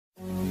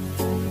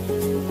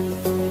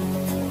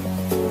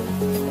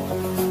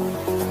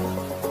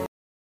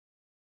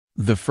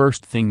The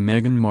first thing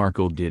Meghan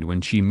Markle did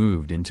when she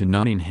moved into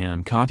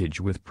Nottingham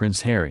Cottage with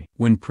Prince Harry.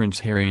 When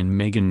Prince Harry and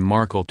Meghan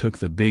Markle took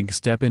the big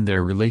step in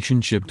their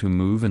relationship to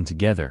move in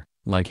together,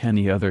 like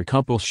any other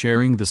couple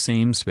sharing the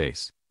same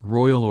space,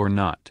 royal or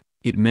not,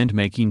 it meant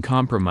making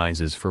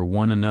compromises for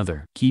one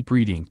another. Keep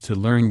reading to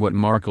learn what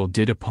Markle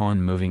did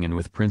upon moving in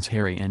with Prince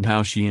Harry and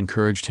how she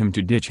encouraged him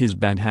to ditch his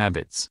bad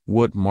habits.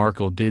 What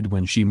Markle did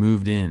when she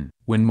moved in.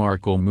 When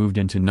Markle moved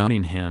into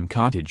Nottingham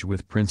Cottage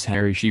with Prince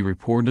Harry, she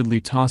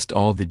reportedly tossed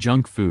all the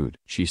junk food.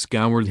 She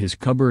scoured his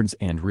cupboards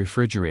and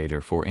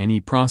refrigerator for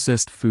any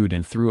processed food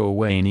and threw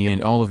away any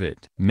and all of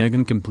it.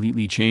 Meghan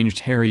completely changed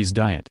Harry's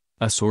diet,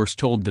 a source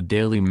told the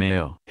Daily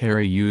Mail.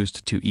 Harry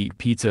used to eat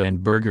pizza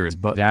and burgers,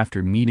 but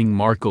after meeting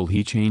Markle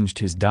he changed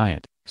his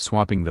diet,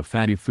 swapping the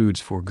fatty foods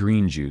for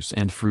green juice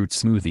and fruit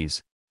smoothies.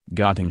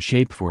 Got in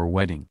shape for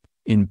wedding.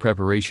 In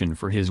preparation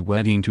for his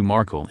wedding to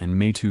Markle in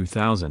May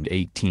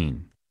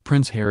 2018,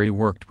 Prince Harry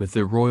worked with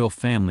the royal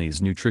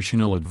family's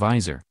nutritional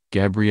advisor,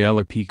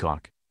 Gabriella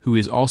Peacock, who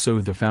is also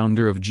the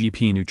founder of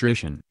GP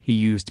Nutrition. He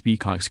used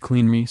Peacock's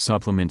Clean Me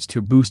supplements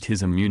to boost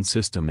his immune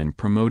system and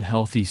promote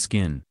healthy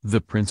skin.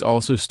 The prince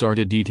also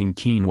started eating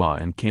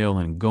quinoa and kale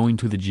and going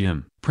to the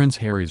gym. Prince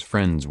Harry's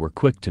friends were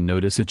quick to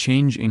notice a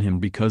change in him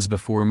because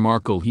before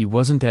Markle he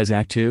wasn't as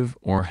active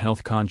or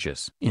health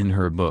conscious. In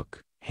her book,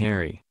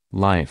 Harry,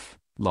 Life,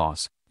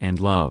 Loss, and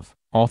Love,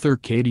 author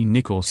Katie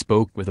Nichols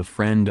spoke with a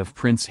friend of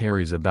Prince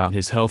Harry's about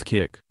his health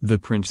kick. The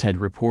prince had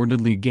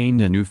reportedly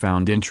gained a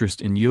newfound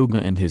interest in yoga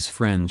and his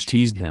friends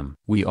teased him.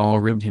 "We all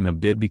ribbed him a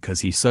bit because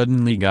he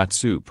suddenly got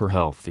super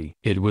healthy."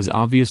 It was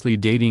obviously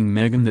dating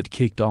Meghan that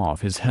kicked off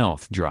his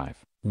health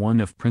drive, one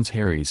of Prince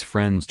Harry's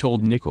friends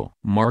told Nichols.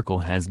 Markle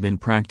has been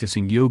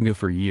practicing yoga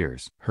for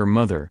years. Her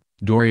mother,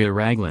 Doria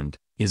Ragland,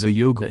 is a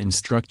yoga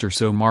instructor,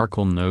 so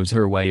Markle knows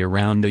her way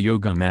around a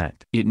yoga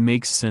mat. It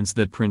makes sense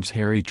that Prince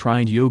Harry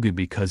tried yoga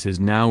because his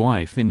now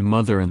wife and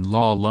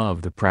mother-in-law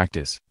love the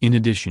practice. In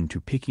addition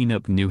to picking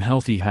up new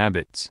healthy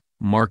habits,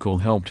 Markle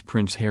helped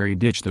Prince Harry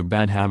ditch the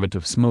bad habit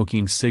of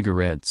smoking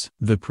cigarettes.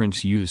 The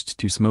prince used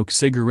to smoke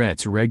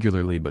cigarettes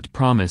regularly but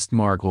promised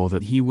Markle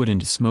that he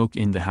wouldn't smoke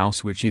in the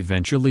house, which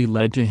eventually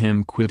led to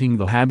him quitting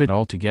the habit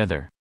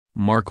altogether.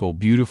 Markle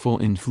beautiful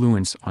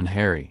influence on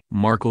Harry.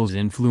 Markle's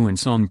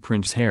influence on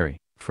Prince Harry,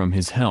 from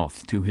his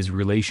health to his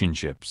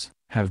relationships,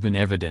 have been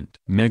evident.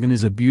 Meghan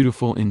is a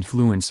beautiful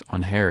influence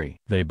on Harry.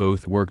 They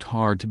both worked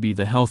hard to be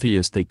the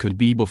healthiest they could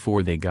be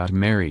before they got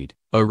married,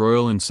 a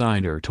royal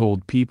insider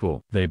told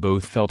People. They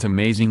both felt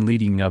amazing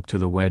leading up to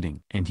the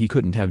wedding, and he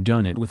couldn't have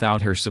done it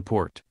without her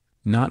support.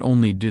 Not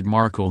only did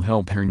Markle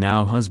help her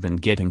now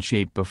husband get in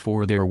shape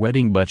before their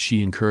wedding, but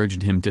she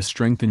encouraged him to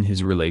strengthen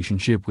his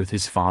relationship with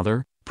his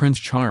father, Prince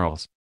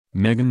Charles.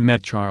 Meghan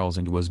met Charles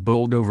and was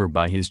bowled over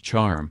by his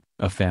charm,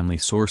 a family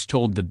source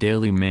told the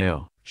Daily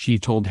Mail. She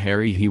told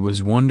Harry he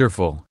was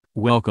wonderful,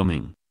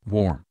 welcoming,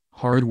 warm,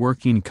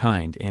 hard-working,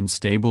 kind and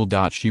stable.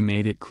 She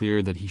made it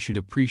clear that he should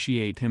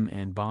appreciate him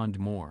and bond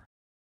more.